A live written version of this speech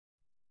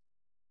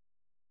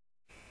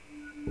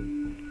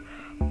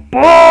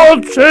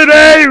Born to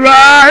be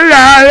wild.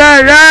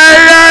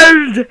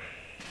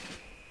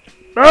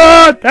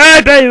 Born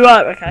to be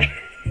wild. Okay.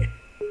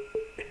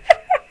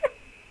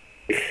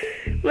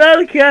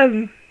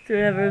 Welcome to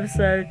another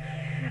episode.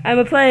 And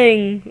we're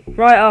playing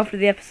right after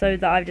the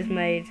episode that I've just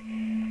made.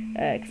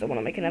 Because I want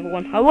to make another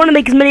one. I want to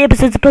make as many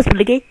episodes as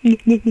possible, okay?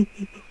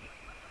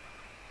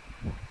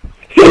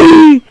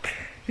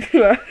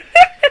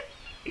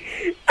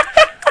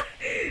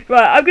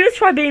 Right, I'm going to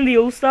try being the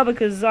all-star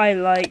because I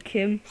like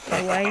him, in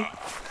a way.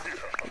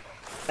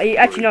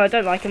 Actually, no, I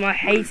don't like him. I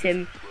hate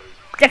him.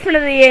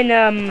 Definitely in,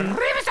 I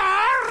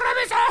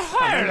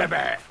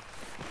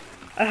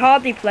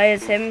hardly play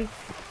as him.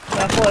 So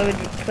I thought I would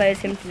play as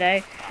him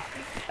today.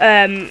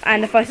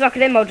 And if I suck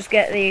at him, I'll just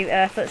get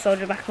the foot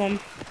soldier back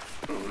on.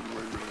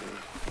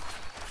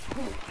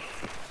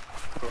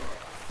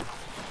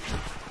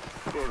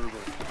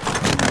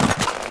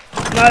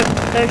 No,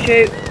 don't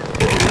shoot.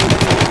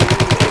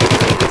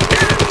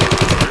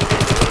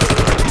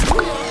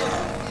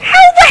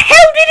 How the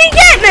hell did he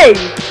get me?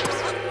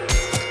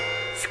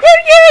 Screw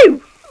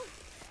you!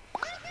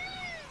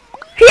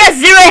 He has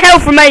 0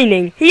 health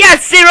remaining. He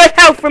has 0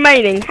 health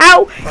remaining.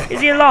 How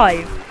is he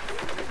alive?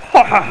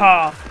 Ha ha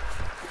ha.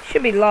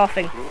 Should be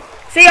laughing.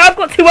 See, I've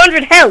got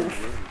 200 health.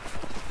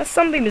 That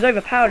sunbeam is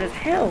overpowered as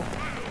hell.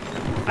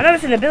 I know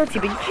it's an ability,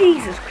 but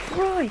Jesus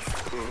Christ.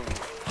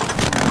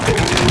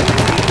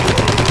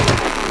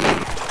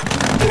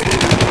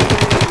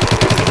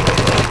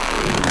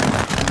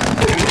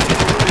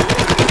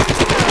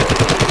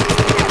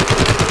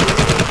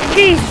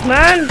 Jesus,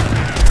 man.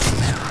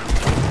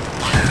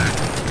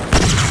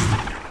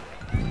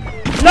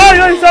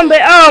 No, zombie.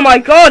 Oh my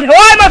god.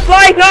 Why am I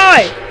flying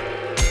high?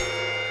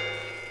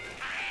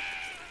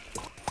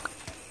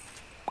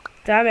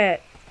 Damn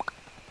it.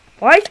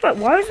 Why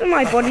isn't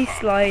my body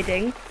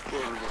sliding?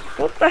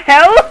 What the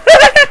hell?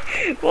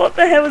 What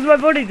the hell is my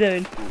body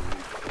doing?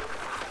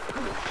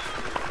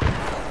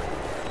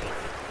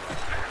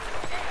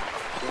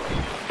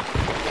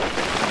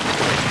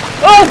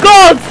 Oh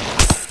god!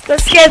 That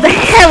scared the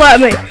hell out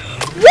of me.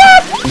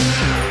 What?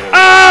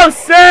 Oh,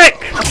 sick!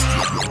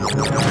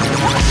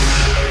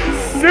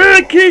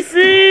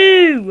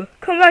 Sickissoo!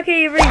 Come back here,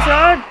 you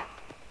retard!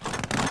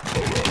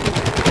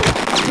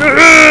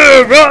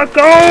 Rock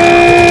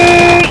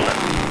on!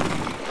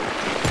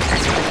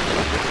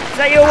 Is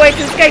that your way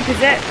to escape,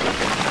 is it?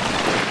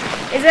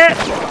 Is it?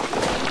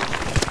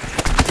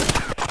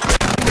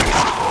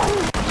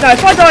 No,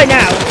 if I die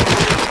now...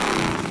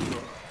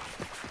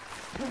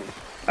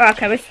 Oh,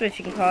 okay, we're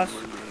switching class.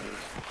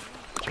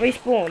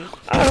 Respawn.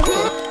 Oh,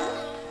 cool.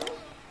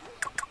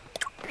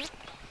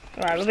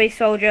 Alright, we'll be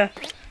soldier.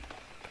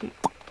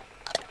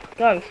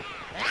 Go.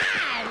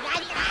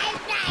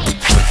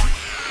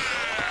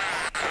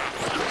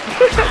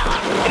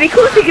 It'd be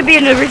cool if we could be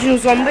an original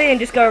zombie and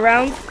just go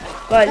around,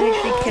 like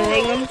literally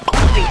killing them.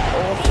 That'd be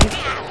awesome.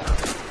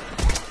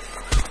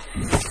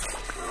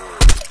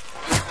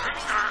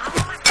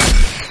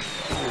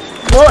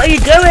 What are you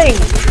doing?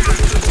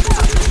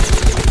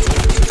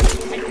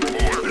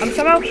 I'm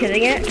somehow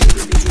killing it.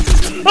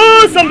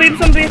 Oh, sunbeam,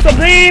 sunbeam,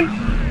 sunbeam!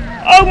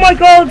 Oh my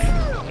god!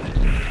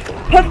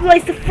 Perfect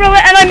place to throw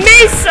it, and I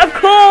miss, of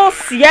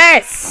course!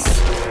 Yes!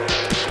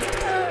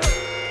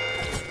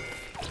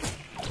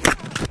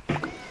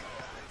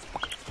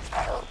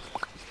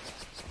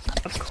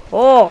 Of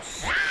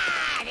course.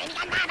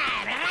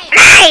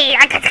 Hey!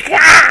 I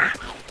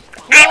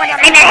want to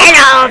leave the head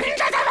off!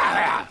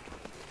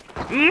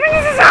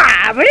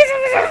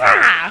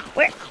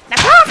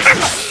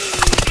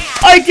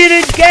 I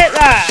didn't get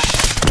that!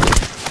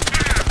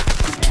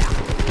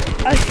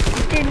 I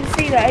didn't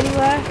see that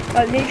anywhere.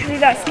 Like, literally,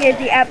 that scared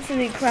the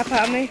absolute crap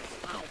out of me.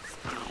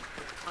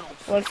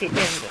 Well, obviously it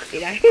didn't, but,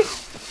 you know.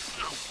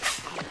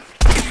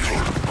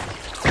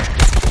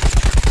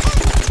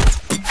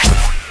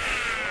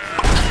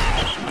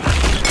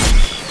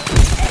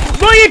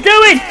 What are you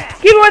doing?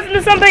 Keep away from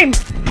the sunbeam!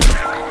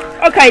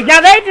 Okay,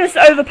 now they're just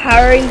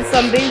overpowering the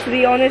sunbeam, to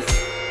be honest.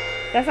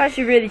 That's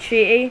actually really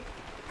cheaty.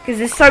 Because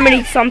there's so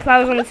many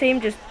sunflowers on the team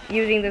just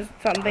using the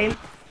sunbeam.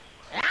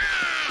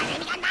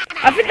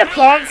 I think the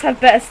plants have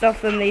better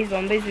stuff than these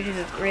zombies, which is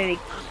really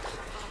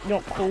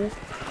not cool.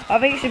 I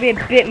think it should be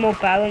a bit more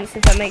balanced,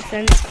 if that makes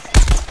sense.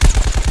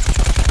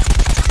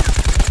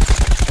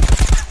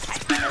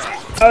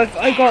 Oh, if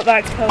I got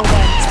that kill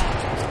then.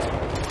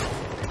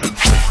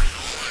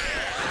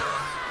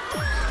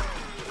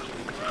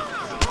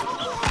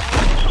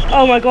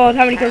 Oh my god,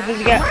 how many kills did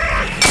we get?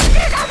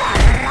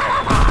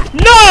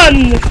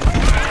 None!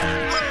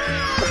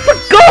 For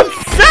God's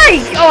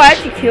sake! Oh, I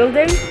actually killed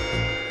him.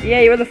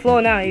 Yeah, you're on the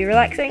floor now. Are you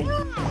relaxing?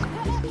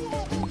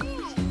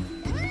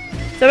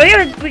 So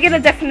we're gonna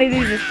definitely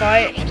lose this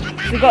fight.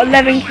 We've got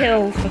 11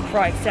 kills, for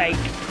Christ's sake.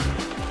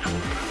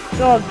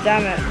 God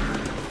damn it.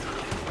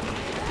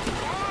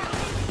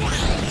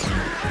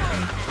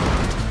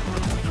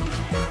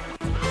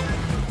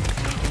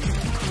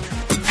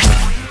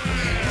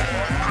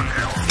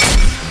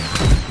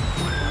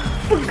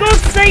 For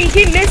God's sake, you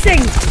keep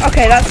missing!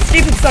 Okay, that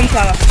stupid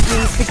sunflower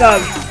needs to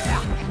go.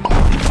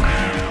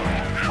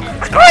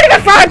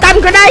 gonna throw a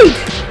damn grenade!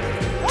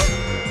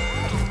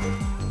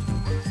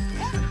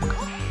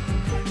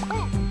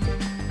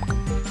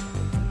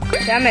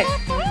 Damn it.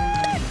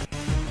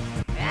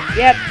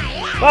 Yep.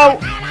 Well,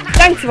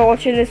 thanks for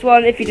watching this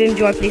one. If you did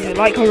enjoy, please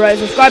like, comment,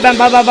 subscribe, and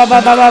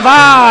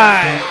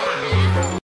bye.